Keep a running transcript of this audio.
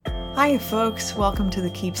Hi folks, welcome to the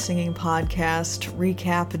Keep Singing Podcast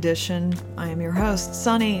Recap Edition. I am your host,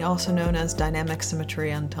 Sunny, also known as Dynamic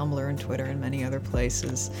Symmetry on Tumblr and Twitter and many other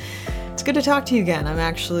places. It's good to talk to you again. I'm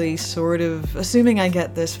actually assuming I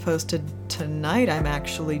get this posted tonight, I'm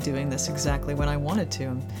actually doing this exactly when I wanted to.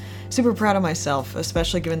 I'm super proud of myself,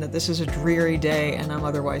 especially given that this is a dreary day and I'm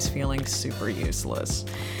otherwise feeling super useless.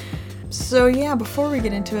 So yeah, before we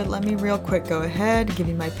get into it, let me real quick go ahead, give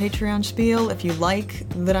you my Patreon spiel. If you like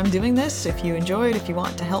that I'm doing this, if you enjoy it, if you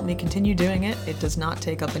want to help me continue doing it, it does not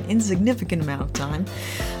take up an insignificant amount of time.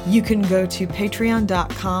 You can go to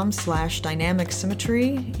patreon.com/dynamic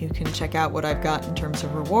symmetry. You can check out what I've got in terms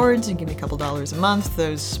of rewards and give me a couple dollars a month.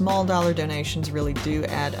 Those small dollar donations really do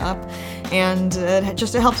add up, and it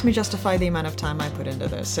helps me justify the amount of time I put into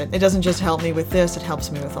this. It doesn't just help me with this, it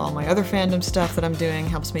helps me with all my other fandom stuff that I'm doing,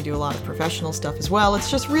 helps me do a lot of professional stuff as well. It's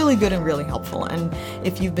just really good and really helpful, and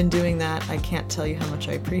if you've been doing that, I can't tell you how much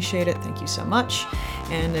I appreciate it. Thank you so much.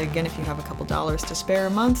 And again, if you have a couple dollars to spare a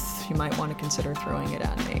month, you might want to consider throwing it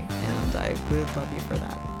at me, and I would love you for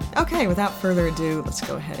that. Okay, without further ado, let's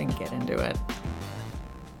go ahead and get into it.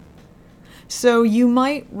 So you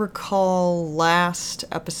might recall last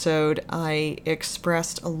episode I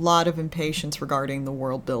expressed a lot of impatience regarding the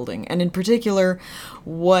world building, and in particular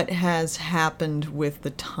what has happened with the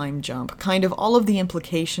time jump. Kind of all of the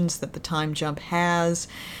implications that the time jump has,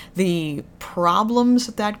 the problems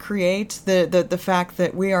that creates, the fact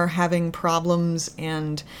that we are having problems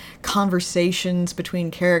and conversations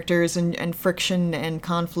between characters and friction and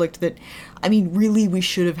conflict that, I mean, really we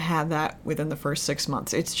should have had that within the first 6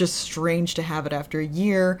 months. It's just strange to have it after a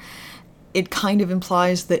year. It kind of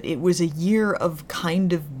implies that it was a year of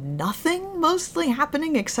kind of nothing mostly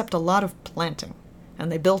happening except a lot of planting.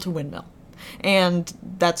 And they built a windmill. And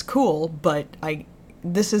that's cool, but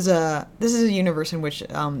this is a universe in which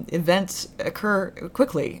events occur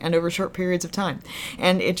quickly and over short periods of time.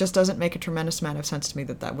 And it just doesn't make a tremendous amount of sense to me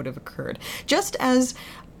that would have occurred. Just as,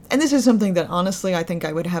 and this is something that honestly I think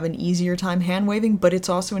I would have an easier time hand-waving, but it's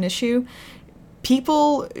also an issue.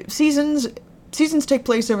 Seasons take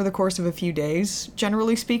place over the course of a few days,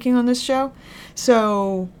 generally speaking, on this show.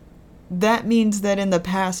 So that means that in the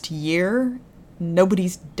past year,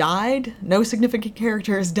 nobody's died. No significant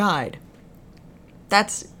character has died.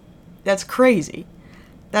 That's crazy.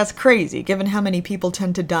 That's crazy, given how many people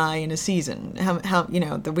tend to die in a season. How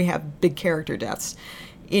that we have big character deaths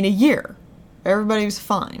in a year. Everybody was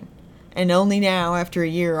fine. And only now, after a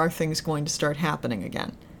year, are things going to start happening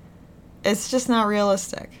again. It's just not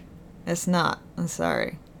realistic. It's not. I'm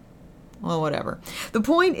sorry. Well, whatever. The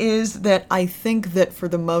point is that I think that for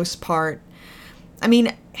the most part, I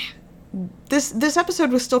mean, this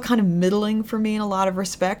episode was still kind of middling for me in a lot of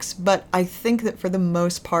respects, but I think that for the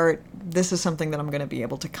most part, this is something that I'm going to be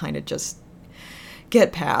able to kind of just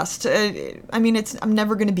get past. I mean, I'm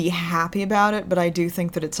never going to be happy about it, but I do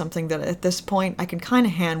think that it's something that at this point I can kind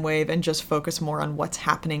of hand wave and just focus more on what's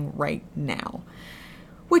happening right now.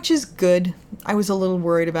 Which is good. I was a little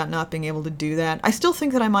worried about not being able to do that. I still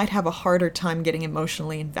think that I might have a harder time getting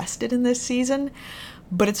emotionally invested in this season,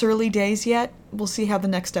 but it's early days yet. We'll see how the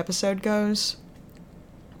next episode goes.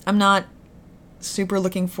 I'm not super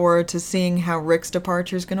looking forward to seeing how Rick's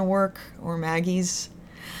departure is going to work, or Maggie's.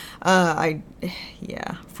 For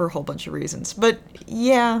a whole bunch of reasons. But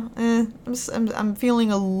yeah, I'm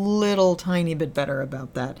feeling a little tiny bit better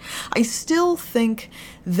about that. I still think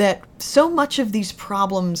that so much of these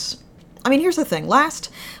problems, I mean, here's the thing.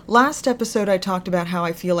 Last episode I talked about how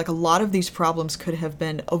I feel like a lot of these problems could have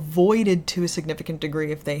been avoided to a significant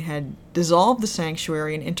degree if they had dissolved the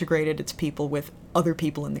sanctuary and integrated its people with other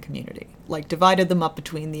people in the community. Like, divided them up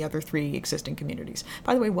between the other 3 existing communities.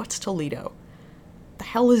 By the way, what's Toledo? The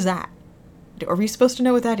hell is that? Are we supposed to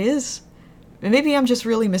know what that is? Maybe I'm just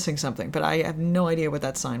really missing something, but I have no idea what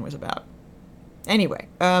that sign was about. Anyway,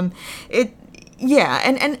 and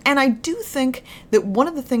I do think that one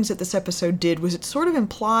of the things that this episode did was it sort of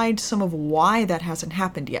implied some of why that hasn't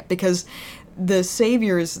happened yet, because the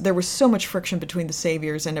Saviors, there was so much friction between the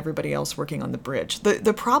Saviors and everybody else working on the bridge.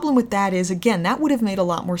 The problem with that is, again, that would have made a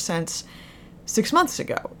lot more sense 6 months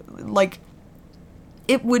ago. Like,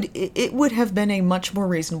 it would have been a much more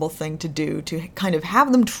reasonable thing to do to kind of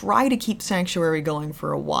have them try to keep Sanctuary going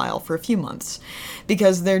for a while, for a few months,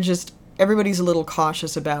 because everybody's a little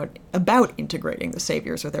cautious about integrating the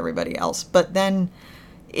Saviors with everybody else. But then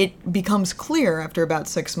it becomes clear after about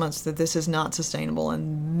 6 months that this is not sustainable,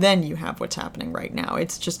 and then you have what's happening right now.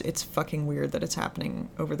 It's fucking weird that it's happening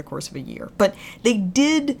over the course of a year. But they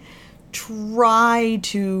did try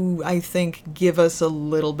to, I think, give us a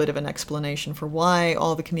little bit of an explanation for why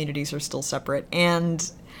all the communities are still separate.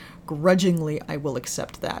 And grudgingly, I will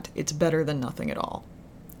accept that. It's better than nothing at all.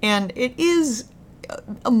 And it is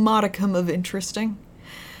a modicum of interesting.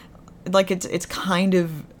 Like, it's kind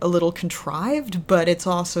of a little contrived, but it's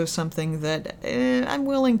also something that I'm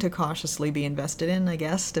willing to cautiously be invested in, I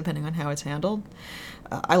guess, depending on how it's handled.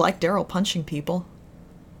 I like Daryl punching people.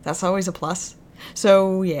 That's always a plus.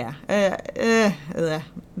 So, yeah.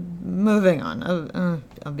 Moving on.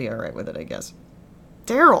 I'll be alright with it, I guess.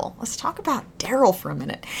 Daryl. Let's talk about Daryl for a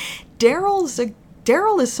minute.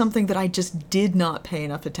 Daryl is something that I just did not pay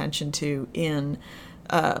enough attention to in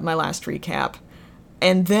my last recap.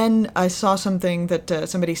 And then I saw something that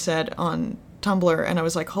somebody said on Tumblr, and I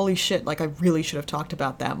was like, holy shit, like, I really should have talked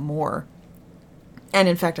about that more. And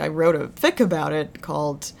in fact, I wrote a fic about it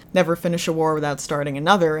called Never Finish a War Without Starting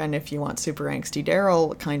Another, and if you want super angsty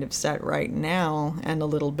Daryl kind of set right now, and a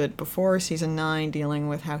little bit before Season 9, dealing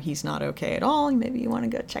with how he's not okay at all, maybe you want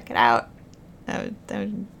to go check it out. I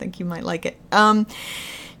think you might like it.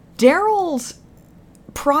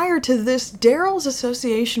 Prior to this, Daryl's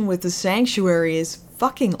association with the Sanctuary is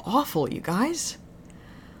fucking awful, you guys.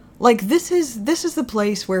 Like, this is the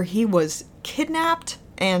place where he was kidnapped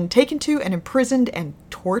and taken to and imprisoned and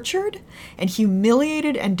tortured and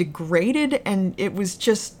humiliated and degraded, and it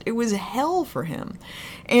was hell for him.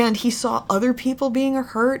 And he saw other people being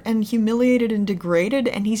hurt and humiliated and degraded,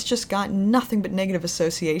 and he's just got nothing but negative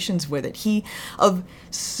associations with it. He, of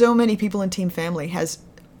so many people in Team Family, has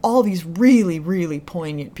all these really, really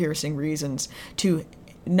poignant, piercing reasons to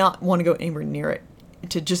not want to go anywhere near it,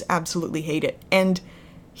 to just absolutely hate it. And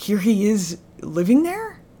here he is living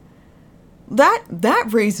there? That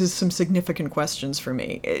raises some significant questions for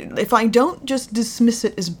me. If I don't just dismiss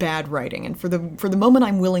it as bad writing, and for the moment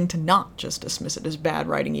I'm willing to not just dismiss it as bad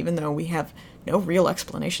writing, even though we have no real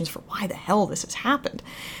explanations for why the hell this has happened,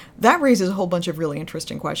 that raises a whole bunch of really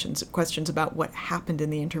interesting questions about what happened in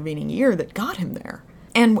the intervening year that got him there.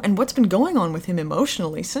 And what's been going on with him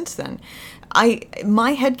emotionally since then.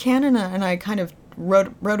 My headcanon, and I kind of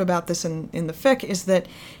wrote about this in the fic, is that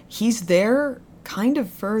he's there kind of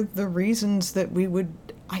for the reasons that we would,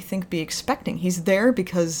 I think, be expecting. He's there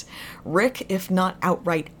because Rick, if not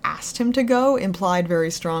outright asked him to go, implied very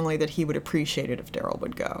strongly that he would appreciate it if Daryl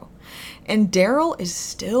would go. And Daryl is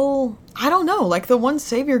still, I don't know, like the one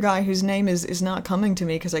savior guy whose name is not coming to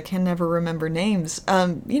me because I can never remember names,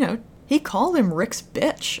 he called him Rick's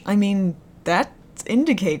bitch. I mean, that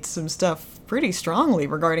indicates some stuff pretty strongly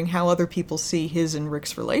regarding how other people see his and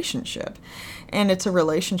Rick's relationship. And it's a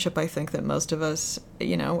relationship, I think, that most of us,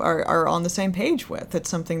 are on the same page with. It's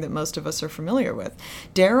something that most of us are familiar with.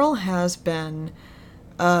 Daryl has been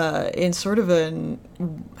in sort of I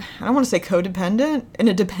don't want to say codependent, in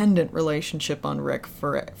a dependent relationship on Rick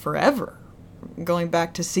forever. Going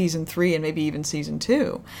back to Season 3 and maybe even Season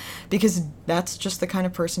 2. Because that's just the kind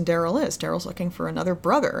of person Daryl is. Daryl's looking for another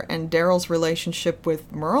brother. And Daryl's relationship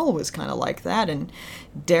with Merle was kind of like that. And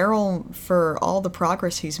Daryl, for all the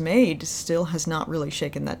progress he's made, still has not really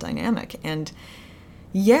shaken that dynamic. And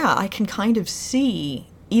yeah, I can kind of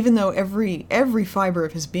see, even though every fiber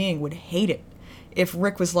of his being would hate it, if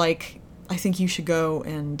Rick was like, I think you should go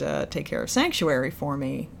and take care of Sanctuary for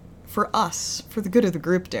me, for us, for the good of the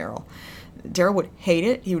group, Daryl. Daryl would hate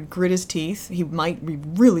it. He would grit his teeth. He might be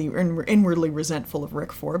really inwardly resentful of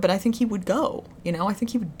Rick for it, but I think he would go. I think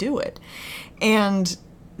he would do it. And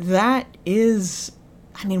that is,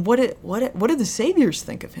 I mean, what do the saviors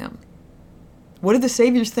think of him? What do the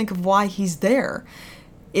saviors think of why he's there?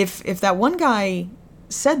 If that one guy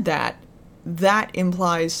said that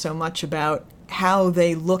implies so much about how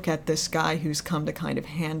they look at this guy who's come to kind of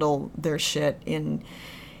handle their shit in.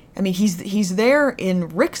 I mean, he's there in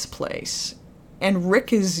Rick's place, and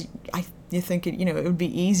Rick is, you think, it would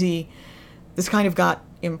be easy, this kind of got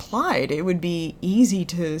implied, it would be easy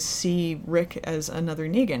to see Rick as another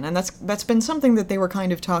Negan, and that's been something that they were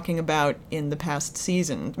kind of talking about in the past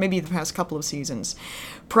season, maybe the past couple of seasons.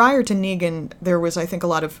 Prior to Negan, there was, I think, a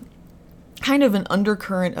lot of kind of an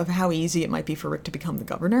undercurrent of how easy it might be for Rick to become the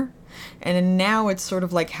governor, and now it's sort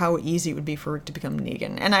of like how easy it would be for Rick to become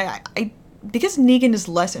Negan, and I because Negan is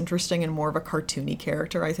less interesting and more of a cartoony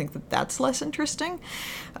character, I think that's less interesting.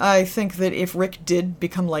 I think that if Rick did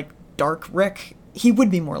become like Dark Rick, he would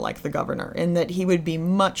be more like the governor, in that he would be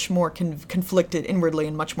much more conflicted inwardly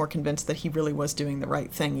and much more convinced that he really was doing the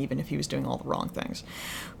right thing, even if he was doing all the wrong things.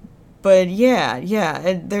 But yeah,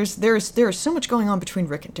 there's so much going on between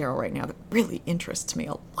Rick and Daryl right now that really interests me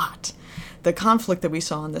a lot. The conflict that we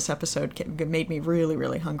saw in this episode made me really,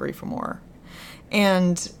 really hungry for more.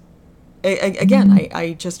 And again,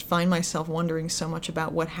 I just find myself wondering so much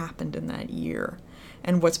about what happened in that year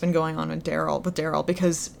and what's been going on with Daryl,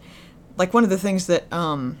 because, like, one of the things that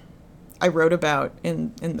I wrote about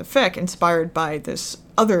in the fic, inspired by this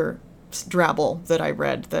other drabble that I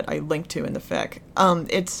read that I linked to in the fic.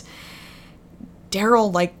 It's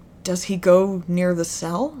Daryl, like, does he go near the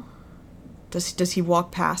cell? Does he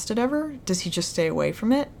walk past it ever? Does he just stay away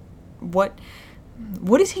from it? What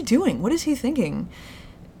is he doing? What is he thinking?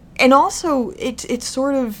 And also, it's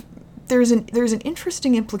sort of, there's an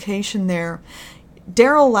interesting implication there.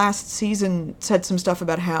 Daryl last season said some stuff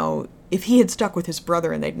about how if he had stuck with his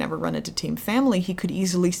brother and they'd never run into Team Family, he could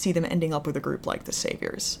easily see them ending up with a group like the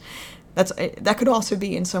Saviors. That could also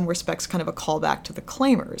be, in some respects, kind of a callback to the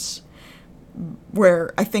Claimers,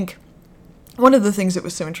 where I think one of the things that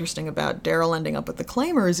was so interesting about Daryl ending up with the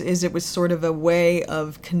Claimers is it was sort of a way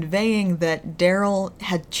of conveying that Daryl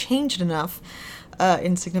had changed enough,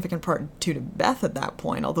 in significant part due to Beth at that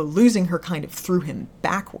point, although losing her kind of threw him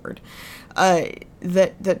backward, that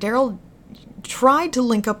Daryl tried to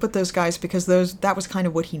link up with those guys because that was kind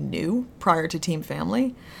of what he knew prior to Team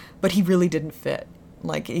Family, but he really didn't fit.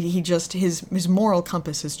 Like, he just, his moral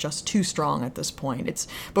compass is just too strong at this point. It's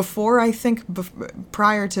before, I think,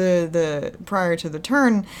 prior to the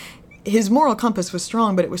turn, his moral compass was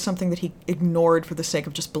strong, but it was something that he ignored for the sake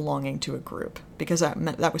of just belonging to a group, because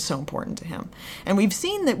that was so important to him. And we've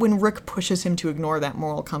seen that when Rick pushes him to ignore that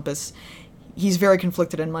moral compass, he's very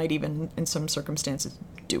conflicted and might even, in some circumstances,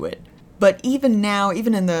 do it. But even now,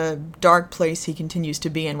 even in the dark place he continues to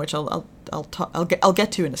be in, which I'll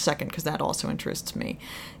get to in a second because that also interests me,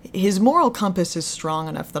 his moral compass is strong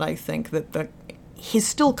enough that I think that he's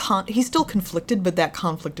still conflicted, but that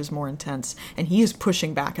conflict is more intense, and he is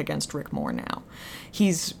pushing back against Rick more now.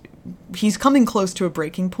 He's coming close to a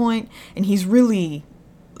breaking point, and he's really,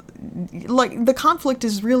 like, the conflict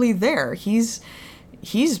is really there. He's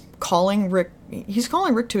calling Rick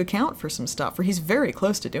to account for some stuff, or he's very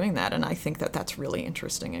close to doing that, and I think that that's really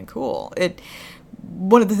interesting and cool.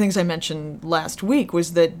 One of the things I mentioned last week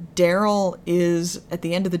was that Daryl is, at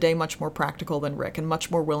the end of the day, much more practical than Rick, and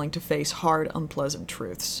much more willing to face hard, unpleasant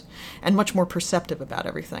truths, and much more perceptive about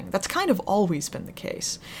everything. That's kind of always been the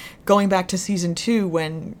case. Going back to season 2,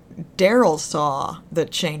 when Daryl saw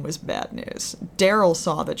that Shane was bad news, Daryl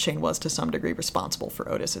saw that Shane was to some degree responsible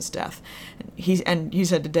for Otis's death. He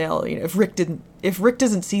said to Dale, if Rick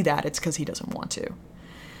doesn't see that, it's because he doesn't want to.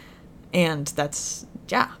 And that's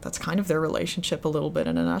kind of their relationship a little bit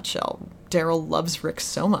in a nutshell. Daryl loves Rick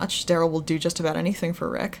so much. Daryl will do just about anything for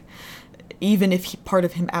Rick, even if part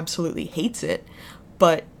of him absolutely hates it.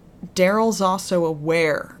 But Daryl's also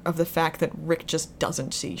aware of the fact that Rick just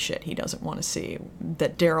doesn't see shit he doesn't want to see,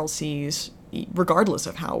 that Daryl sees regardless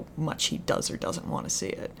of how much he does or doesn't want to see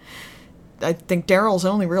it. I think Daryl's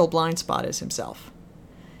only real blind spot is himself.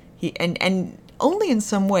 And only in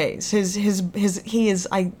some ways. He is,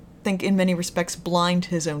 I think, in many respects blind to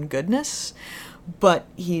his own goodness, but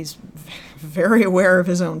he's very aware of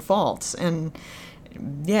his own faults, and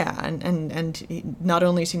not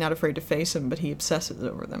only is he not afraid to face them, but he obsesses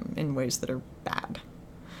over them in ways that are bad.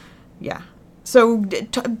 Yeah. So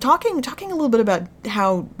talking a little bit about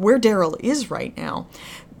where Daryl is right now,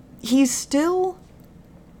 he's still,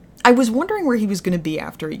 I was wondering where he was going to be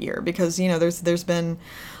after a year, because, there's been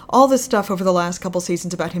all this stuff over the last couple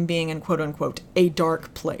seasons about him being in, quote-unquote, a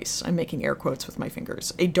dark place. I'm making air quotes with my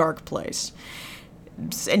fingers. A dark place.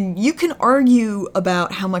 And you can argue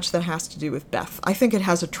about how much that has to do with Beth. I think it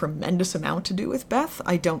has a tremendous amount to do with Beth.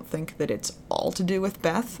 I don't think that it's all to do with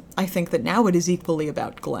Beth. I think that now it is equally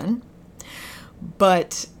about Glenn.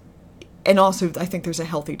 And also, I think there's a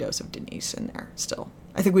healthy dose of Denise in there still.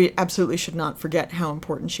 I think we absolutely should not forget how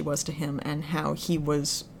important she was to him, and how he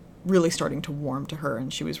was really starting to warm to her,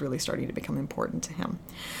 and she was really starting to become important to him.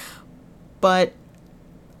 But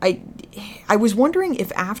I was wondering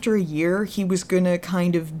if after a year he was going to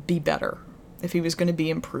kind of be better, if he was going to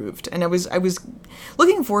be improved. And I was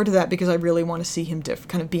looking forward to that, because I really want to see him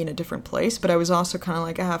kind of be in a different place, but I was also kind of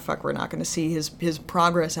like, fuck, we're not going to see his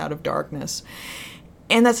progress out of darkness.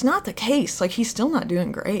 And that's not the case. Like, he's still not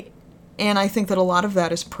doing great. And I think that a lot of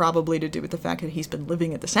that is probably to do with the fact that he's been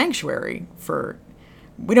living at the sanctuary for,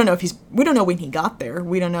 we don't know when he got there.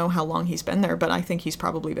 We don't know how long he's been there, but I think he's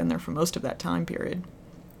probably been there for most of that time period.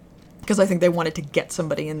 Because I think they wanted to get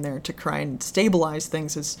somebody in there to try and stabilize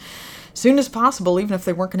things as soon as possible, even if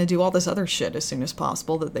they weren't going to do all this other shit as soon as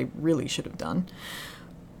possible that they really should have done.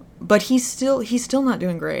 But he's still not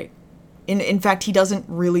doing great. In fact, he doesn't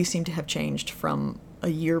really seem to have changed from a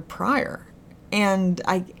year prior. And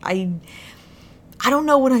I don't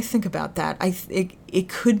know what I think about that. It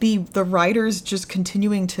could be the writers just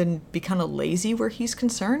continuing to be kind of lazy where he's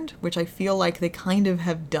concerned, which I feel like they kind of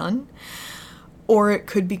have done. Or it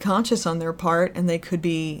could be conscious on their part, and they could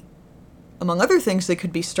be among other things, they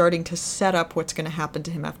could be starting to set up what's going to happen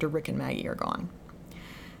to him after Rick and Maggie are gone.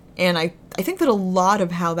 And I think that a lot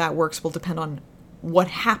of how that works will depend on what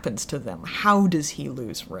happens to them. How does he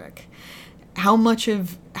lose Rick? How much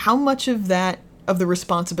of that, of the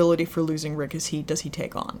responsibility for losing Rick does he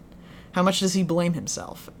take on? How much does he blame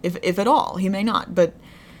himself? If at all, he may not, but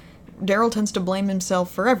Daryl tends to blame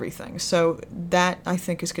himself for everything. So that, I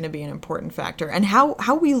think, is going to be an important factor. And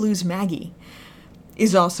how we lose Maggie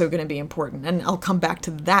is also going to be important. And I'll come back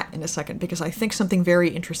to that in a second, because I think something very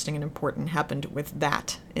interesting and important happened with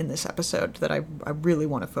that in this episode that I really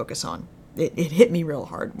want to focus on. It hit me real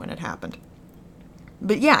hard when it happened.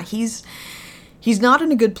 But yeah, he's not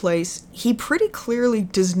in a good place. He pretty clearly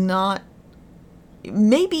does not...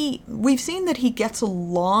 Maybe we've seen that he gets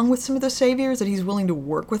along with some of the Saviors, that he's willing to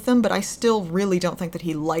work with them, but I still really don't think that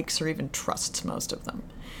he likes or even trusts most of them.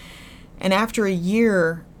 And after a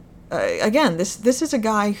year... again, this is a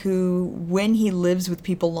guy who, when he lives with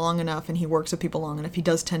people long enough and he works with people long enough, he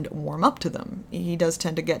does tend to warm up to them. He does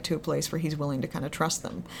tend to get to a place where he's willing to kind of trust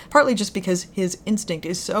them. Partly just because his instinct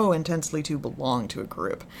is so intensely to belong to a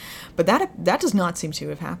group. But that does not seem to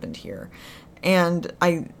have happened here. And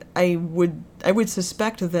I would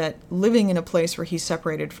suspect that living in a place where he's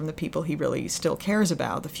separated from the people he really still cares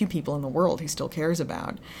about, the few people in the world he still cares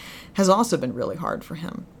about, has also been really hard for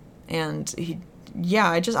him. And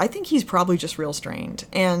I think he's probably just real strained,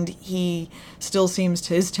 and his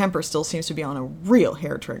temper still seems to be on a real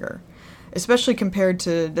hair trigger, especially compared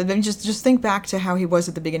to, just think back to how he was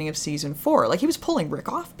at the beginning of season 4. Like, he was pulling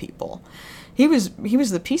Rick off people. He was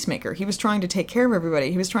the peacemaker. He was trying to take care of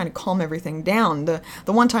everybody. He was trying to calm everything down. The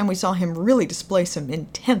one time we saw him really display some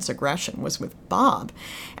intense aggression was with Bob,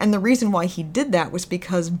 and the reason why he did that was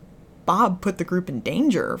because Bob put the group in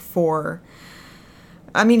danger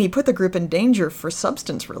he put the group in danger for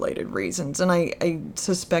substance-related reasons, and I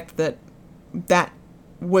suspect that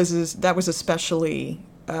was especially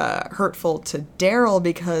hurtful to Daryl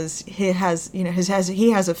because he has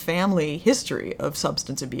a family history of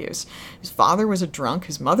substance abuse. His father was a drunk,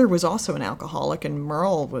 his mother was also an alcoholic, and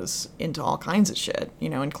Merle was into all kinds of shit,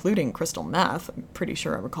 including crystal meth. I'm pretty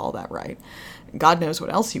sure I recall that right. God knows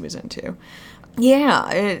what else he was into.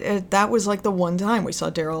 Yeah, that was like the one time we saw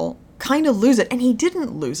Daryl kind of lose it, and he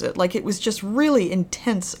didn't lose it. Like, it was just really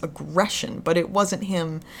intense aggression, but it wasn't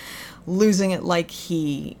him losing it like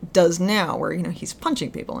he does now, where, he's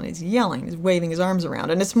punching people and he's yelling, he's waving his arms around,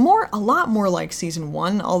 and it's a lot more like season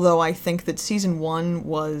 1, although I think that season 1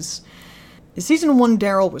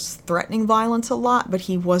 Daryl was threatening violence a lot, but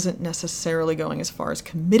he wasn't necessarily going as far as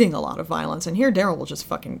committing a lot of violence, and here Daryl will just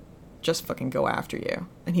fucking go after you,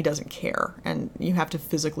 and he doesn't care, and you have to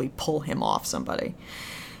physically pull him off somebody.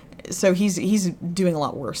 So he's doing a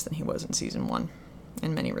lot worse than he was in season 1,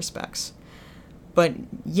 in many respects. But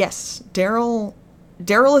yes, Daryl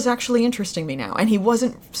is actually interesting me now, and he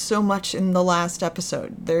wasn't so much in the last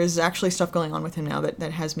episode. There's actually stuff going on with him now that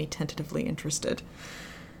has me tentatively interested.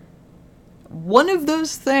 One of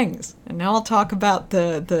those things, and now I'll talk about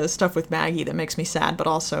the stuff with Maggie that makes me sad, but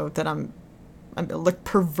also that I'm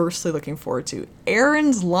perversely looking forward to.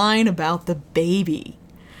 Aaron's line about the baby.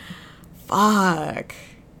 Fuck.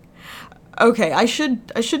 Okay, I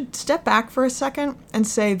should step back for a second and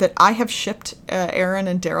say that I have shipped Aaron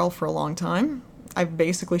and Daryl for a long time. I've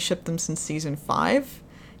basically shipped them since season 5.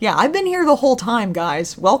 Yeah, I've been here the whole time,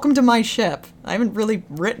 guys. Welcome to my ship. I haven't really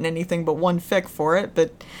written anything but one fic for it,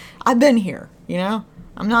 but I've been here,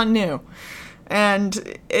 I'm not new.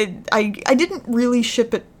 And I didn't really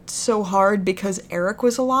ship it so hard because Eric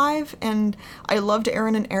was alive, and I loved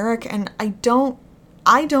Aaron and Eric, and I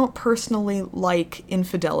don't personally like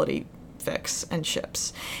infidelity fics and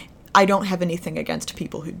ships. I don't have anything against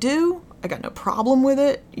people who do. I got no problem with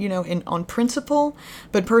it, on principle,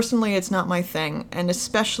 but personally it's not my thing, and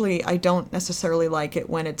especially I don't necessarily like it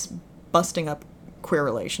when it's busting up queer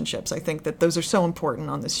relationships. I think that those are so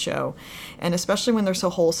important on this show, and especially when they're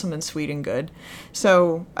so wholesome and sweet and good.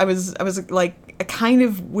 So I was like, I kind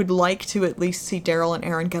of would like to at least see Daryl and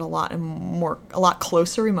Aaron get a lot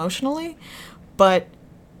closer emotionally, but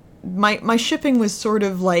my shipping was sort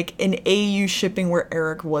of like an AU shipping where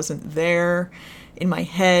Eric wasn't there in my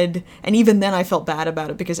head, and even then I felt bad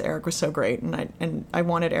about it because Eric was so great, and I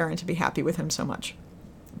wanted Aaron to be happy with him so much.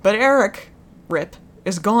 But Eric, RIP,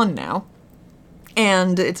 is gone now,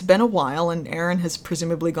 and it's been a while, and Aaron has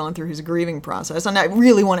presumably gone through his grieving process, and I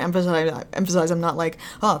really want to emphasize I'm not like,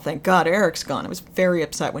 oh, thank God Eric's gone. I was very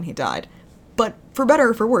upset when he died. But for better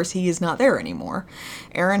or for worse, he is not there anymore.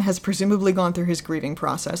 Aaron has presumably gone through his grieving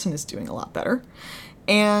process and is doing a lot better.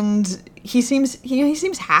 And he seems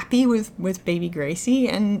happy with baby Gracie,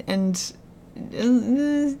 and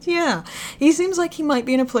Yeah. He seems like he might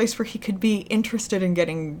be in a place where he could be interested in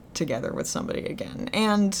getting together with somebody again.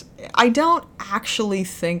 And I don't actually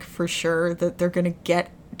think for sure that they're going to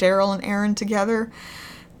get Daryl and Aaron together.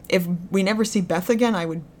 If we never see Beth again, I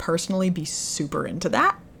would personally be super into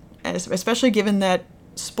that. Especially given that,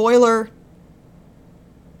 spoiler,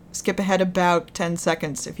 skip ahead about 10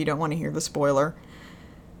 seconds if you don't want to hear the spoiler.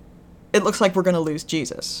 It looks like we're going to lose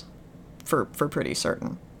Jesus. For pretty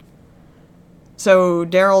certain. So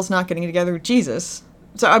Daryl's not getting together with Jesus.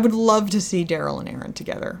 So I would love to see Daryl and Aaron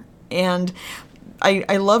together. And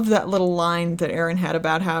I love that little line that Aaron had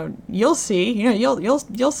about how you'll see,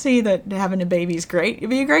 you'll see that having a baby's great. You'll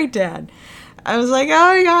be a great dad. I was like,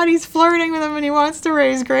 oh my God, he's flirting with him and he wants to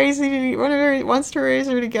raise Gracie. He wants to raise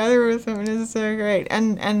her together with him, and it's so great.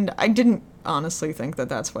 And I didn't honestly think that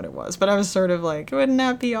that's what it was, but I was sort of like, wouldn't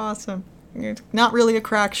that be awesome? It's not really a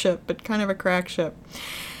crack ship, but kind of a crack ship.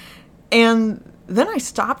 And then I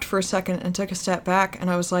stopped for a second and took a step back, and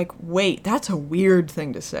I was like, wait, that's a weird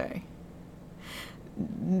thing to say.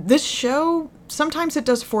 This show, sometimes it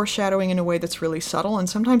does foreshadowing in a way that's really subtle, and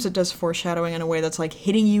sometimes it does foreshadowing in a way that's like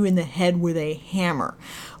hitting you in the head with a hammer.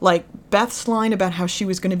 Like Beth's line about how she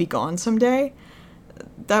was going to be gone someday,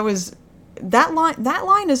 that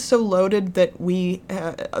line is so loaded that we,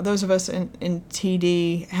 those of us in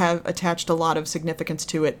TD, have attached a lot of significance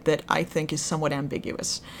to it that I think is somewhat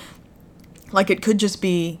ambiguous. Like it could just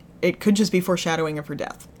be foreshadowing of her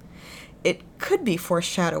death. It could be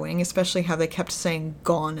foreshadowing, especially how they kept saying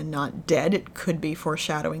gone and not dead. It could be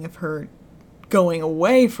foreshadowing of her going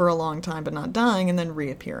away for a long time but not dying and then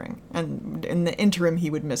reappearing. And in the interim,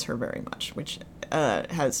 he would miss her very much, which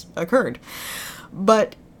has occurred.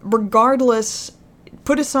 But regardless,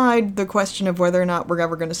 put aside the question of whether or not we're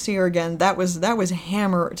ever going to see her again, that was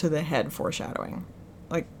hammer to the head foreshadowing.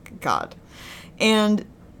 Like, God. And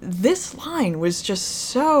this line was just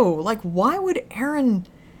so, like, why would Aaron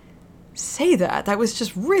say that? That was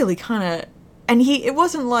just really kind of, and it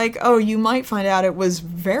wasn't like, oh, you might find out. It was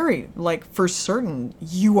very, like, for certain,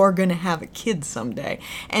 you are going to have a kid someday.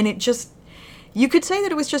 And it just, you could say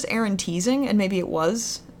that it was just Aaron teasing, and maybe it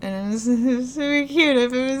was, and it was so cute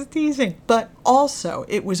if it was teasing. But also,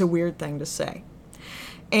 it was a weird thing to say.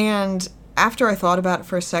 And after I thought about it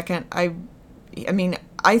for a second, I mean,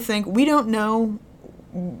 I think we don't know.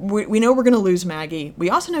 We know we're going to lose Maggie. We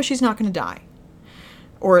also know she's not going to die.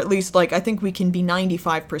 Or at least, like, I think we can be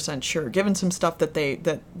 95% sure, given some stuff that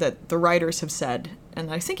the writers have said,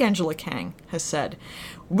 and I think Angela Kang has said,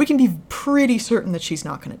 we can be pretty certain that she's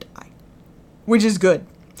not going to die. Which is good.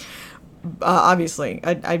 Obviously,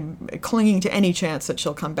 I'm clinging to any chance that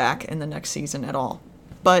she'll come back in the next season at all.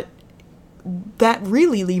 But that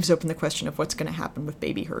really leaves open the question of what's going to happen with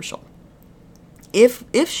baby Herschel.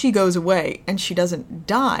 If she goes away and she doesn't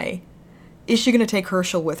die, is she going to take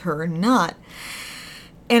Herschel with her or not?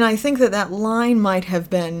 And I think that line might have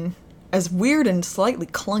been, as weird and slightly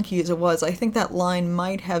clunky as it was, I think that line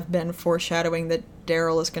might have been foreshadowing that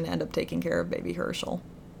Daryl is going to end up taking care of baby Herschel.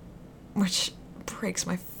 Which breaks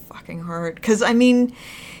my fucking heart. Because, I mean,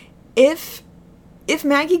 if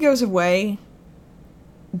Maggie goes away,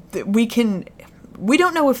 we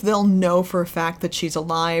don't know if they'll know for a fact that she's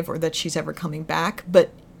alive or that she's ever coming back,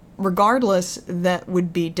 but regardless, that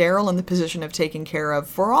would be Daryl in the position of taking care of,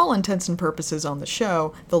 for all intents and purposes on the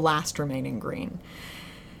show, the last remaining Green.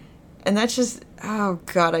 And that's just, oh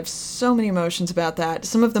God, I have so many emotions about that.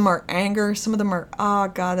 Some of them are anger, some of them are, oh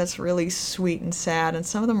God, that's really sweet and sad, and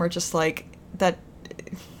some of them are just like, that,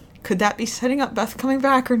 could that be setting up Beth coming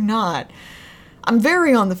back or not? I'm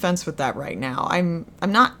very on the fence with that right now. I'm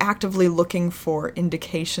not actively looking for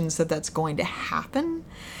indications that that's going to happen.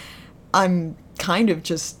 I'm kind of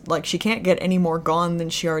just like, she can't get any more gone than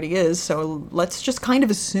she already is, so let's just kind of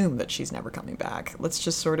assume that she's never coming back. Let's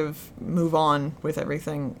just sort of move on with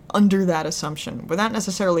everything under that assumption, without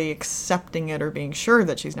necessarily accepting it or being sure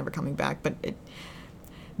that she's never coming back, but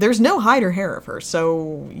there's no hide or hair of her,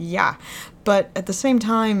 so yeah. But at the same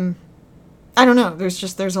time, I don't know,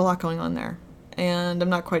 there's a lot going on there. And I'm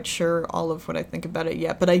not quite sure all of what I think about it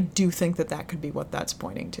yet, but I do think that could be what that's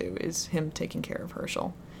pointing to, is him taking care of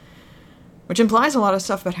Herschel. Which implies a lot of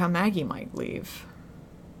stuff about how Maggie might leave.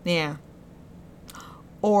 Yeah.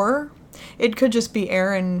 Or it could just be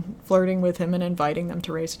Aaron flirting with him and inviting them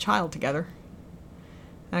to raise a child together.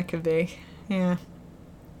 That could be. Yeah.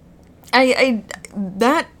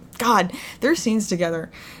 God, their scenes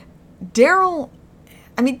together. Daryl,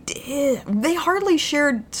 I mean, they hardly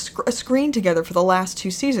shared a screen together for the last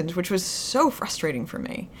 2 seasons, which was so frustrating for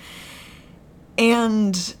me.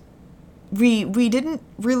 And we didn't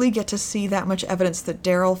really get to see that much evidence that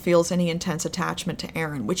Daryl feels any intense attachment to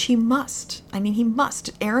Aaron, which he must. I mean, he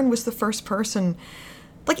must. Aaron was the first person,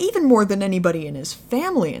 like, even more than anybody in his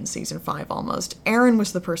family in season 5 almost, Aaron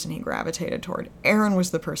was the person he gravitated toward. Aaron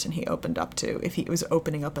was the person he opened up to, if he was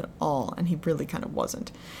opening up at all, and he really kind of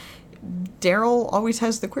wasn't. Daryl always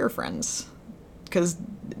has the queer friends, because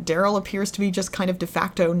Daryl appears to be just kind of de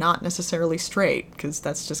facto not necessarily straight, because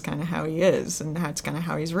that's just kind of how he is, and that's kind of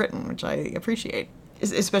how he's written, which I appreciate.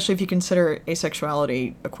 Especially if you consider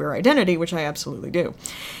asexuality a queer identity, which I absolutely do.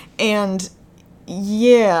 And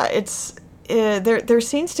yeah, it's their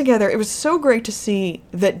scenes together, it was so great to see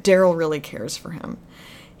that Daryl really cares for him.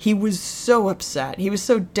 He was so upset. He was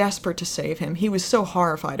so desperate to save him. He was so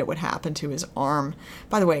horrified at what happened to his arm.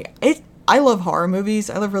 By the way, I love horror movies.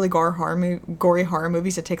 I love really gory horror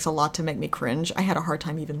movies. It takes a lot to make me cringe. I had a hard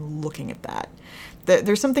time even looking at that.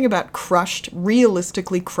 There's something about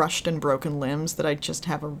realistically crushed and broken limbs that I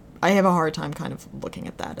have a hard time kind of looking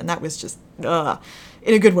at that. And that was just, in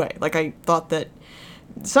a good way. Like, I thought that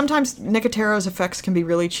sometimes Nicotero's effects can be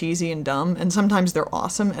really cheesy and dumb, and sometimes they're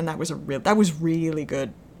awesome, and that was really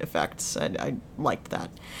good effects. I liked that.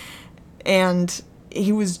 And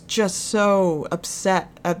he was just so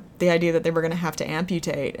upset at the idea that they were going to have to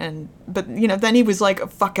amputate. But then he was like,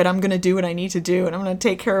 fuck it, I'm going to do what I need to do, and I'm going to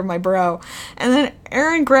take care of my bro. And then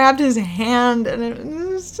Aaron grabbed his hand, and it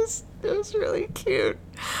was really cute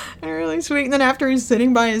and really sweet. And then after he's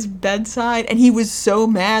sitting by his bedside, and he was so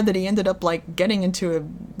mad that he ended up, like, getting into a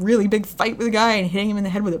really big fight with a guy and hitting him in the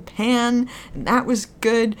head with a pan, and that was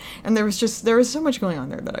good. And there was so much going on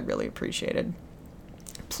there that I really appreciated.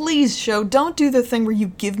 Please, show, don't do the thing where you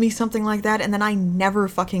give me something like that and then I never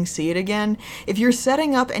fucking see it again. If you're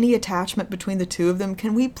setting up any attachment between the two of them,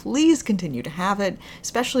 can we please continue to have it?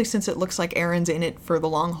 Especially since it looks like Aaron's in it for the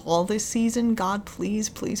long haul this season. God, please,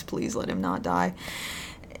 please, please let him not die.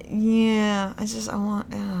 Yeah,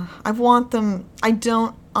 I want them. I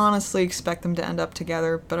don't honestly expect them to end up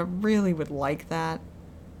together, but I really would like that.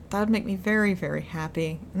 That would make me very, very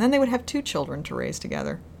happy. And then they would have 2 children to raise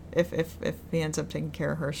together. If he ends up taking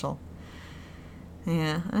care of Herschel.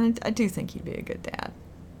 Yeah, I do think he'd be a good dad.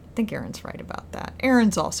 I think Aaron's right about that.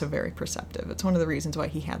 Aaron's also very perceptive. It's one of the reasons why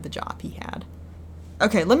he had the job he had.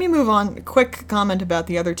 Okay, let me move on. A quick comment about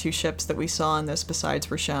the other 2 ships that we saw in this besides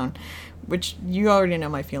Roshone, which you already know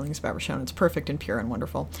my feelings about Roshone. It's perfect and pure and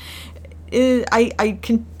wonderful. I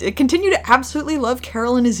continue to absolutely love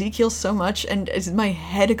Carol and Ezekiel so much, and my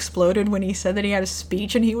head exploded when he said that he had a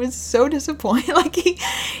speech, and he was so disappointed. Like,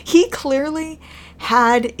 he clearly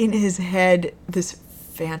had in his head this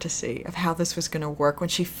fantasy of how this was going to work when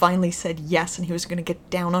she finally said yes, and he was going to get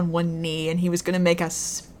down on one knee, and he was going to make a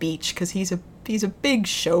speech, because he's a big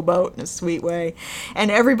showboat in a sweet way,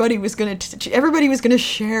 and everybody was going to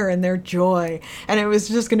share in their joy, and it was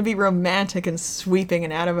just going to be romantic and sweeping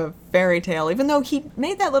and out of a fairy tale, even though he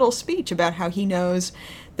made that little speech about how he knows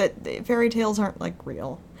that fairy tales aren't, like,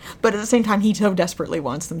 real. But at the same time, he so desperately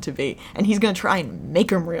wants them to be, and he's going to try and make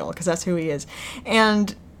them real, because that's who he is.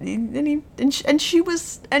 And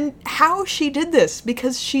how she did this,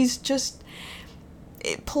 because she's just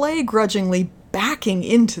grudgingly backing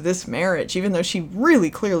into this marriage, even though she really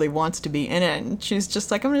clearly wants to be in it. And she's just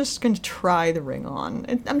like, I'm just going to try the ring on.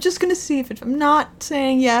 And I'm just going to see if I'm not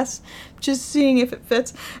saying yes, just seeing if it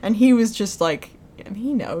fits. And he was just like,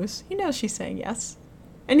 he knows she's saying yes.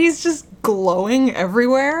 And he's just glowing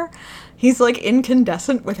everywhere. He's like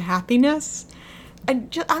incandescent with happiness.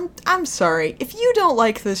 I'm sorry. If you don't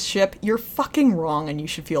like this ship, you're fucking wrong, and you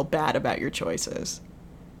should feel bad about your choices.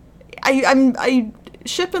 I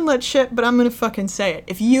ship and let ship, but I'm gonna fucking say it.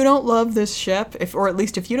 If you don't love this ship, or at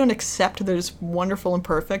least if you don't accept that it's wonderful and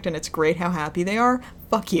perfect and it's great how happy they are,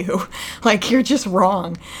 fuck you. Like, you're just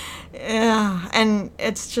wrong. Yeah, and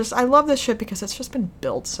it's just, I love this ship because it's just been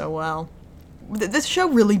built so well. This show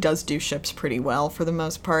really does do ships pretty well for the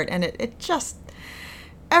most part, and it just,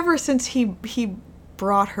 ever since he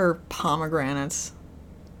brought her pomegranates,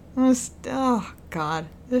 oh god,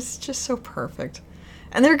 it's just so perfect.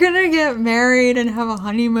 And they're gonna get married and have a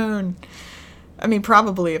honeymoon. I mean,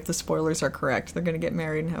 probably, if the spoilers are correct, they're gonna get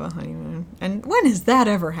married and have a honeymoon. And when has that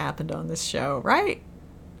ever happened on this show, right?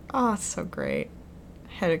 Oh, it's so great.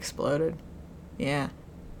 Head exploded. Yeah.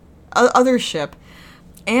 Other ship.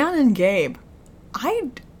 Anne and Gabe.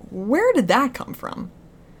 Where did that come from?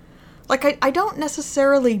 Like, I don't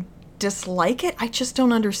necessarily dislike it, I just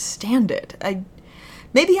don't understand it.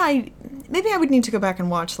 Maybe I would need to go back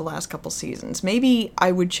and watch the last couple seasons. Maybe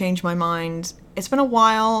I would change my mind. It's been a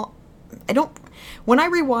while. When I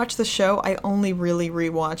rewatch the show, I only really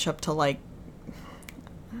rewatch up to, like,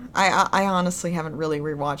 I honestly haven't really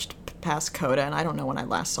rewatched past Coda, and I don't know when I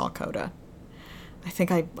last saw Coda. I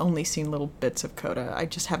think I've only seen little bits of Coda. I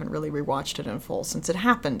just haven't really rewatched it in full since it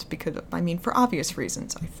happened, because, I mean, for obvious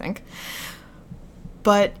reasons, I think.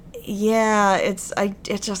 But, yeah, it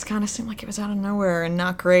just kind of seemed like it was out of nowhere and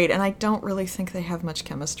not great, and I don't really think they have much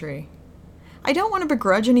chemistry. I don't want to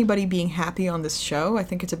begrudge anybody being happy on this show. I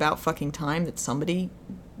think it's about fucking time that somebody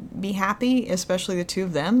be happy, especially the two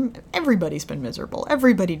of them. Everybody's been miserable.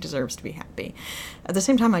 Everybody deserves to be happy. At the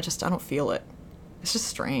same time, I don't feel it. It's just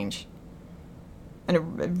strange. And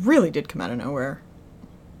it really did come out of nowhere.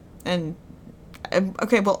 And,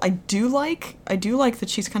 okay, well, I do like that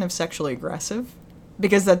she's kind of sexually aggressive,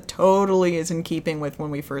 because that totally is in keeping with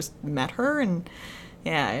when we first met her, and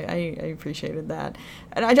yeah, I appreciated that.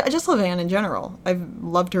 And I just love Anne in general. I've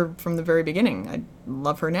loved her from the very beginning. I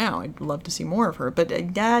love her now. I'd love to see more of her, but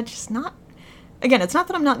just not... Again, it's not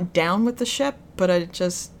that I'm not down with the ship, but I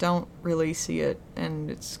just don't really see it, and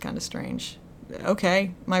it's kind of strange.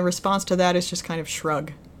 Okay, my response to that is just kind of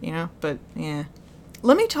shrug, but yeah.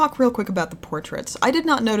 Let me talk real quick about the portraits. I did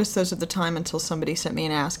not notice those at the time until somebody sent me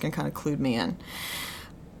an ask and kind of clued me in.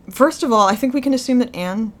 First of all, I think we can assume that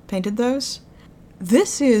Anne painted those.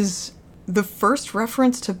 This is the first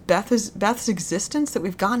reference to Beth's existence that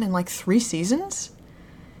we've gotten in like 3 seasons.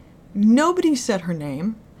 Nobody said her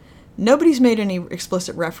name. Nobody's made any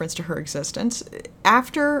explicit reference to her existence.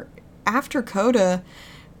 After Coda,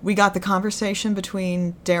 we got the conversation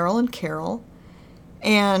between Daryl and Carol,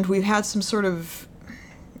 and we've had some sort of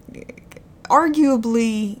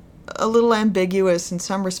arguably a little ambiguous in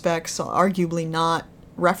some respects, arguably not,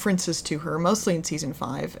 references to her, mostly in season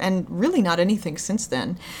 5, and really not anything since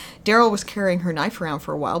then. Daryl was carrying her knife around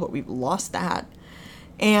for a while, but we've lost that.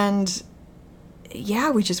 And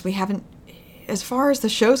yeah, we haven't, as far as the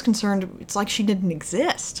show's concerned, it's like she didn't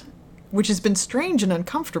exist, which has been strange and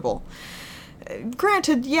uncomfortable.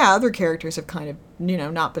 Granted, yeah, other characters have kind of,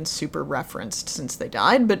 not been super referenced since they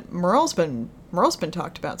died, but Merle's been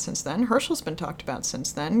talked about since then. Herschel's been talked about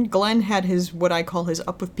since then. Glenn had what I call his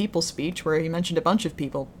Up With People speech, where he mentioned a bunch of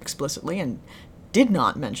people explicitly and did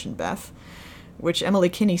not mention Beth, which Emily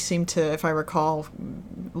Kinney seemed to, if I recall,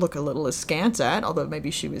 look a little askance at, although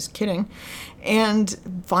maybe she was kidding.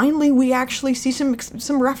 And finally, we actually see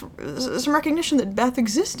some recognition that Beth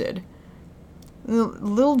existed. A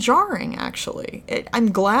little jarring, actually.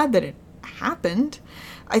 I'm glad that it happened.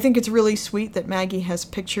 I think it's really sweet that Maggie has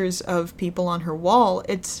pictures of people on her wall.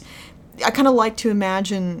 I kind of like to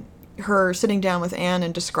imagine her sitting down with Anne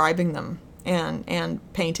and describing them and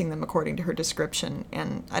painting them according to her description.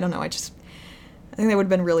 And I don't know, I think that would have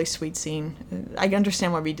been a really sweet scene. I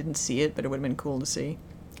understand why we didn't see it, but it would have been cool to see.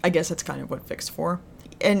 I guess that's kind of what Vic's for.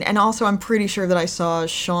 And also, I'm pretty sure that I saw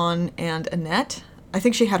Sean and Annette. I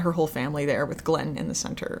think she had her whole family there with Glenn in the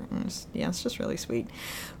center. It's just really sweet.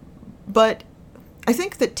 But I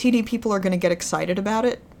think that TD people are going to get excited about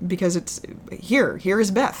it because it's here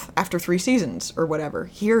is Beth after 3 seasons or whatever.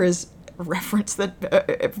 Here is a reference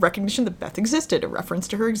recognition that Beth existed, a reference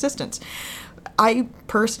to her existence. I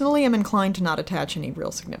personally am inclined to not attach any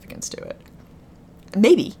real significance to it.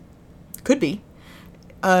 Maybe. Could be.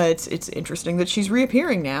 It's interesting that she's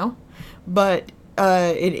reappearing now, but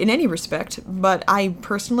in any respect, but I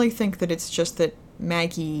personally think that it's just that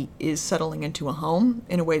Maggie is settling into a home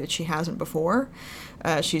in a way that she hasn't before.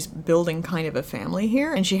 She's building kind of a family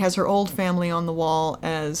here, and she has her old family on the wall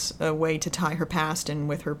as a way to tie her past in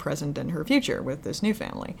with her present and her future with this new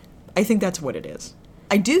family. I think that's what it is.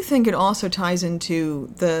 I do think it also ties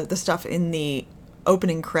into the stuff in the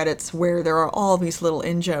opening credits where there are all these little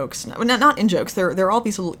in-jokes. Not in-jokes, there are all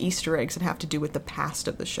these little Easter eggs that have to do with the past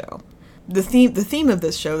of the show. The theme of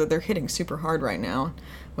this show that they're hitting super hard right now,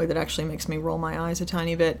 a way that actually makes me roll my eyes a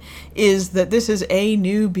tiny bit, is that this is a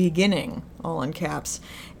new beginning, all in caps.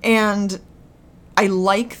 And I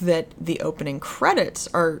like that the opening credits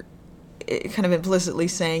are kind of implicitly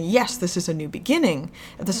saying, yes, this is a new beginning.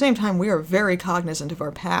 At the same time, we are very cognizant of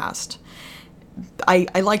our past.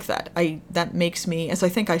 I like that. That makes me, as I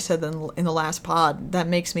think I said in the last pod, that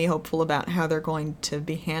makes me hopeful about how they're going to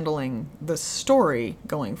be handling the story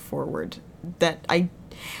going forward. That I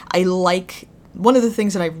like, one of the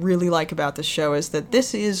things that I really like about this show is that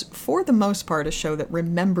this is, for the most part, a show that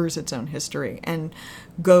remembers its own history and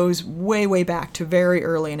goes way, way back to very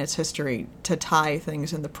early in its history to tie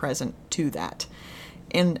things in the present to that.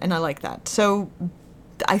 And I like that. So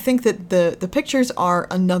I think that the pictures are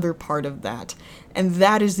another part of that, and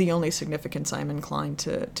that is the only significance I'm inclined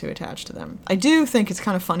to attach to them. I do think it's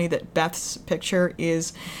kind of funny that Beth's picture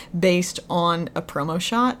is based on a promo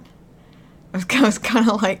shot. It was kind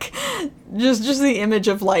of like just the image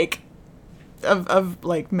of like of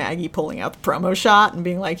like Maggie pulling out the promo shot and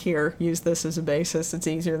being like, here, use this as a basis. It's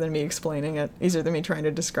easier than me explaining it, easier than me trying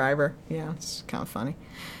to describe her. Yeah, it's kind of funny.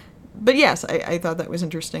 But yes, I thought that was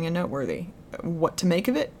interesting and noteworthy. What to make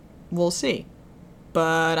of it, we'll see.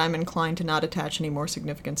 But I'm inclined to not attach any more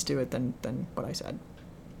significance to it than what I said.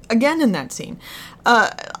 Again, in that scene,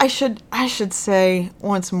 I should say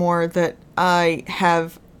once more that I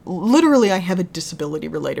have a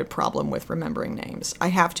disability-related problem with remembering names. I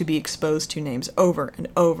have to be exposed to names over and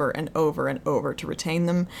over and over and over to retain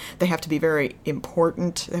them. They have to be very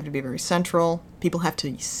important. They have to be very central. People have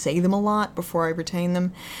to say them a lot before I retain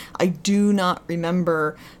them. I do not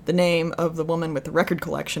remember the name of the woman with the record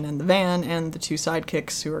collection in the van and the two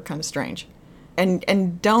sidekicks who are kind of strange.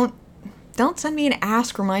 And don't send me an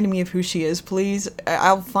ask reminding me of who she is, please.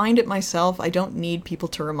 I'll find it myself. I don't need people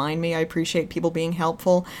to remind me. I appreciate people being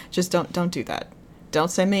helpful. Just don't do that. Don't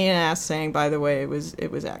send me an ask saying, by the way, it was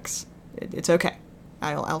X. It's okay.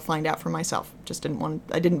 I'll find out for myself.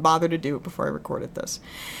 I didn't bother to do it before I recorded this.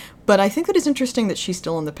 But I think that it's interesting that she's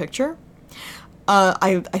still in the picture.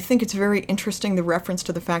 I think it's very interesting the reference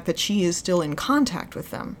to the fact that she is still in contact with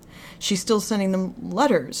them. She's still sending them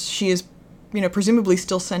letters. She is presumably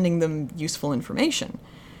still sending them useful information.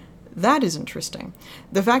 That is interesting.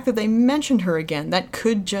 The fact that they mentioned her again, that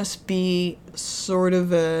could just be sort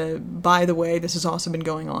of a, by the way, this has also been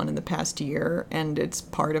going on in the past year, and it's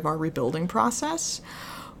part of our rebuilding process.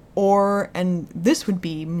 Or, and this would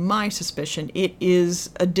be my suspicion, it is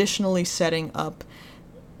additionally setting up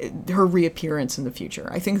her reappearance in the future.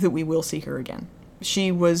 I think that we will see her again.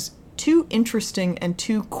 She was too interesting and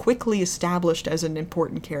too quickly established as an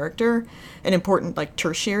important character, an important, like,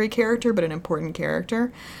 tertiary character, but an important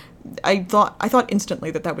character. I thought instantly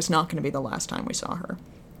that was not going to be the last time we saw her.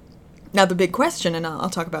 Now, the big question, and I'll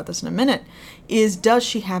talk about this in a minute, is does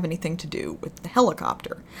she have anything to do with the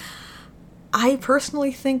helicopter? I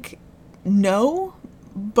personally think no,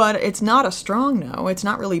 but it's not a strong no. It's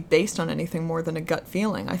not really based on anything more than a gut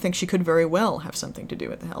feeling. I think she could very well have something to do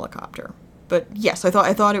with the helicopter. But yes,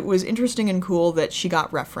 I thought it was interesting and cool that she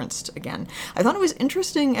got referenced again. I thought it was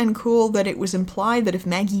interesting and cool that it was implied that if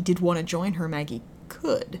Maggie did want to join her, Maggie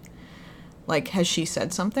could. Like, has she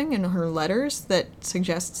said something in her letters that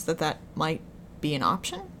suggests that might be an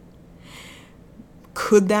option?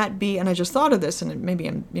 Could that be, and I just thought of this, and maybe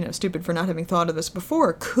I'm, stupid for not having thought of this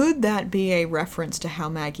before, could that be a reference to how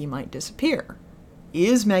Maggie might disappear?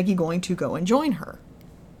 Is Maggie going to go and join her?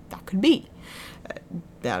 That could be.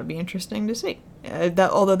 That would be interesting to see.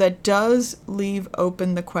 Although that does leave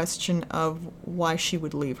open the question of why she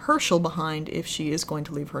would leave Herschel behind if she is going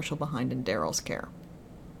to leave Herschel behind in Daryl's care.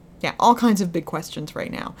 Yeah, all kinds of big questions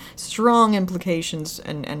right now. Strong implications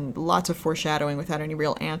and lots of foreshadowing without any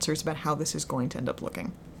real answers about how this is going to end up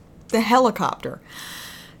looking. The helicopter.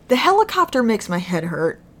 The helicopter makes my head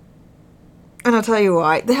hurt. And I'll tell you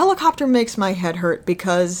why. The helicopter makes my head hurt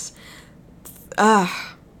because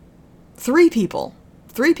three people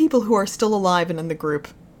who are still alive and in the group,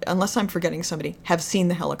 unless I'm forgetting somebody, have seen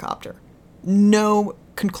the helicopter. Know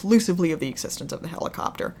conclusively of the existence of the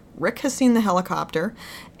helicopter. Rick has seen the helicopter,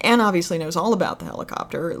 and obviously knows all about the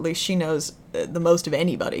helicopter. At least she knows the most of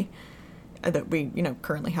anybody that we,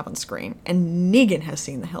 currently have on screen. And Negan has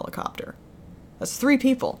seen the helicopter. That's three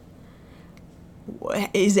people.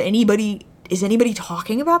 Is anybody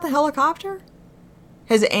talking about the helicopter?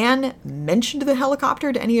 Has Anne mentioned the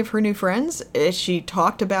helicopter to any of her new friends? Has she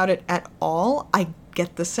talked about it at all? I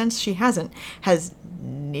get the sense she hasn't. Has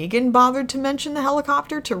Negan bothered to mention the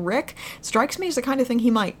helicopter to Rick? Strikes me as the kind of thing he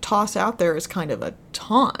might toss out there as kind of a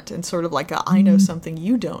taunt and sort of like a I know something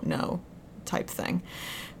you don't know type thing.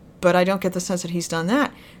 But I don't get the sense that he's done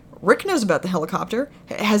that. Rick knows about the helicopter.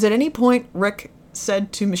 Has at any point Rick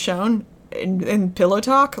said to Michonne in Pillow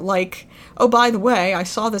Talk, like, oh, by the way, I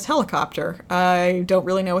saw this helicopter. I don't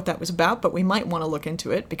really know what that was about, but we might want to look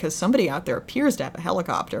into it because somebody out there appears to have a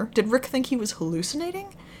helicopter. Did Rick think he was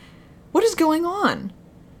hallucinating? What is going on?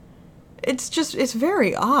 It's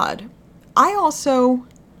very odd. I also,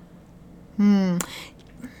 I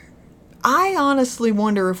honestly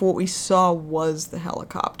wonder if what we saw was the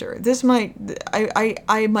helicopter.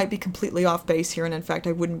 I might be completely off base here, and in fact,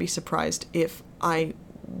 I wouldn't be surprised if I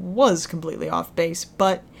was completely off base,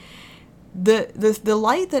 but the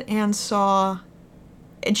light that Anne saw,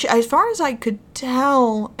 and she, as far as I could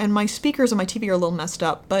tell, and my speakers on my TV are a little messed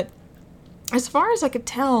up, but as far as I could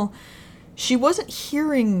tell, she wasn't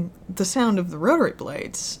hearing the sound of the rotary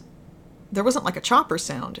blades. There wasn't like a chopper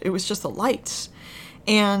sound. It was just the lights.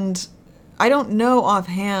 And I don't know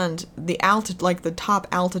offhand the top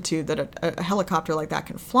altitude that a helicopter like that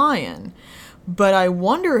can fly in, but I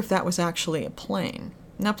wonder if that was actually a plane.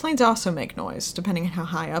 Now, planes also make noise, depending on how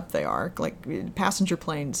high up they are. Like, passenger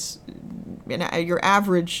planes, your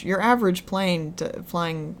average plane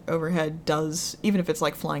flying overhead does, even if it's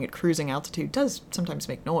like flying at cruising altitude, does sometimes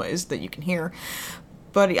make noise that you can hear.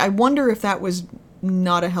 But I wonder if that was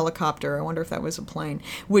not a helicopter. I wonder if that was a plane.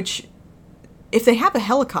 Which, if they have a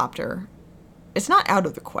helicopter, it's not out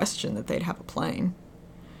of the question that they'd have a plane.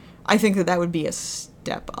 I think that would be a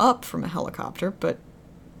step up from a helicopter, but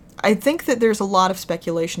I think that there's a lot of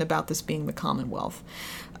speculation about this being the Commonwealth.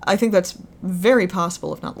 I think that's very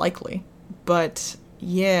possible, if not likely. But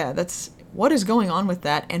yeah, that's what is going on with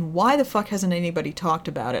that, and why the fuck hasn't anybody talked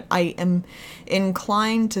about it? I am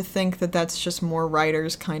inclined to think that that's just more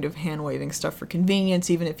writers kind of hand-waving stuff for convenience,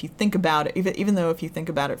 even if you think about it, even though if you think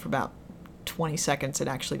about it for about 20 seconds, it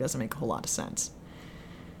actually doesn't make a whole lot of sense.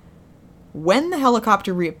 When the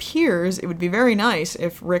helicopter reappears, it would be very nice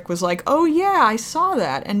if Rick was like, oh yeah, I saw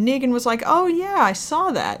that, and Negan was like, oh yeah, I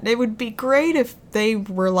saw that. It would be great if they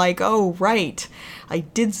were like, oh right, I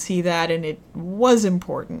did see that and it was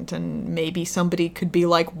important, and maybe somebody could be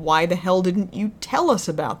like, why the hell didn't you tell us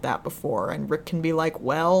about that before? And Rick can be like,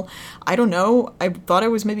 well, I don't know, I thought I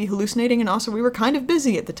was maybe hallucinating, and also we were kind of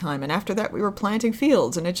busy at the time, and after that we were planting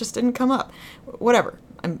fields and it just didn't come up. Whatever.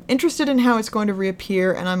 I'm interested in how it's going to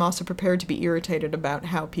reappear, and I'm also prepared to be irritated about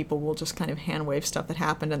how people will just kind of hand-wave stuff that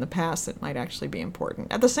happened in the past that might actually be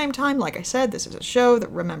important. At the same time, like I said, this is a show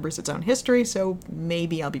that remembers its own history, so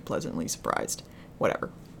maybe I'll be pleasantly surprised.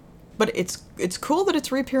 Whatever. But it's cool that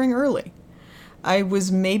it's reappearing early. I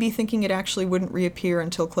was maybe thinking it actually wouldn't reappear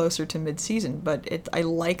until closer to mid-season, but I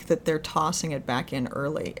like that they're tossing it back in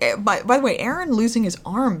early. By the way, Aaron losing his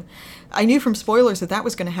arm, I knew from spoilers that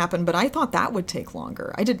was going to happen, but I thought that would take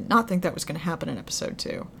longer. I did not think that was going to happen in episode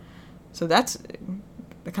 2. So that's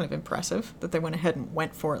kind of impressive that they went ahead and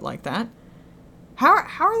went for it like that. How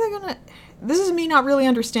are they going to... This is me not really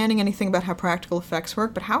understanding anything about how practical effects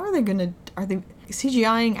work, but how are they going to... Are they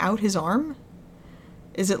CGIing out his arm?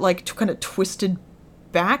 Is it like kind of twisted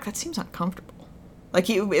back? That seems uncomfortable. Like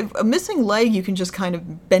if a missing leg, you can just kind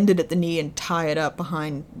of bend it at the knee and tie it up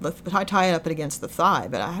tie it up against the thigh.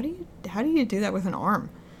 But how do you do that with an arm?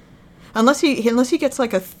 Unless he gets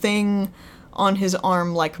like a thing on his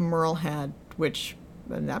arm like Merle had, which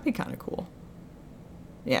that'd be kind of cool.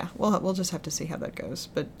 Yeah, we'll just have to see how that goes.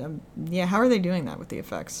 But yeah, how are they doing that with the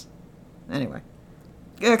effects? Anyway,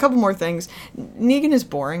 a couple more things. Negan is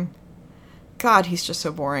boring. God, he's just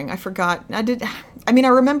so boring. I forgot. I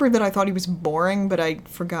remembered that I thought he was boring, but I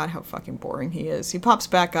forgot how fucking boring he is. He pops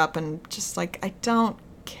back up and just like, I don't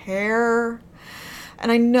care.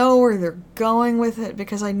 And I know where they're going with it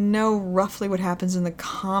because I know roughly what happens in the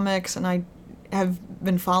comics, and I have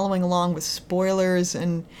been following along with spoilers,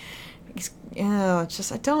 and it's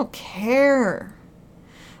just, I don't care.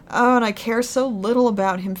 Oh, and I care so little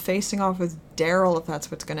about him facing off with Daryl if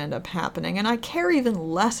that's what's going to end up happening. And I care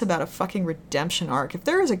even less about a fucking redemption arc. If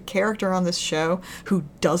there is a character on this show who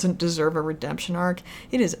doesn't deserve a redemption arc,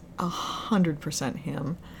 it is 100%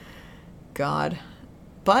 him. God.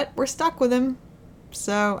 But we're stuck with him.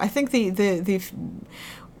 So I think the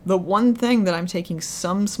one thing that I'm taking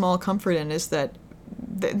some small comfort in is that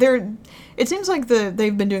it seems like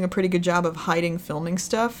they've been doing a pretty good job of hiding filming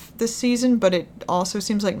stuff this season, but it also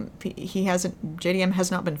seems like JDM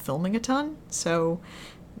has not been filming a ton, so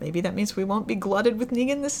maybe that means we won't be glutted with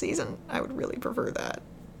Negan this season. I would really prefer that.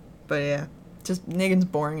 But yeah, just Negan's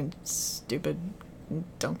boring and stupid.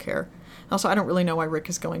 Don't care. Also, I don't really know why Rick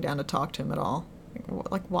is going down to talk to him at all.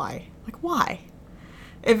 Like why?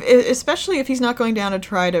 Especially if he's not going down to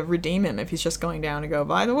try to redeem him, if he's just going down to go,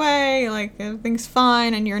 by the way, like, everything's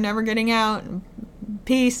fine and you're never getting out, and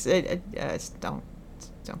peace. Don't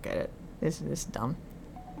get it. This is dumb.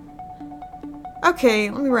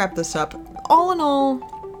 Okay, let me wrap this up. All in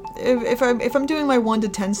all, if I'm doing my 1 to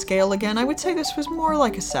 10 scale again, I would say this was more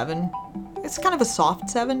like a 7. It's kind of a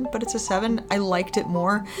soft 7, but it's a 7. I liked it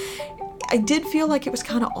more. I did feel like it was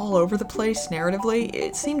kind of all over the place narratively.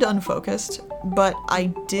 It seemed unfocused, but I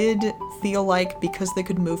did feel like because they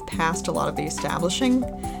could move past a lot of the establishing,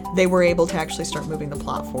 they were able to actually start moving the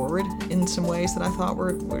plot forward in some ways that I thought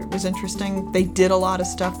was interesting. They did a lot of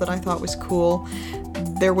stuff that I thought was cool.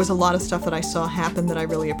 There was a lot of stuff that I saw happen that I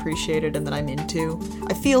really appreciated and that I'm into.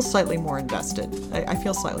 I feel slightly more invested. I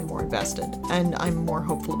feel slightly more invested, and I'm more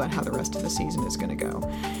hopeful about how the rest of the season is going to go.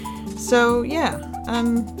 So yeah,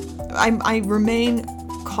 I remain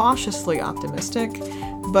cautiously optimistic,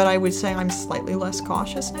 but I would say I'm slightly less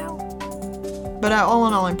cautious now. But all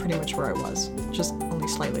in all, I'm pretty much where I was, just only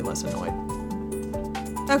slightly less annoyed.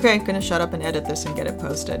 Okay, gonna shut up and edit this and get it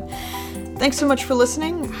posted. Thanks so much for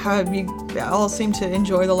listening. You all seem to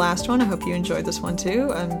enjoy the last one. I hope you enjoyed this one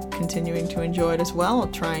too. I'm continuing to enjoy it as well. I'll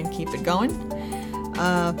try and keep it going.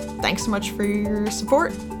 Thanks so much for your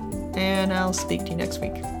support, and I'll speak to you next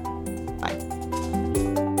week.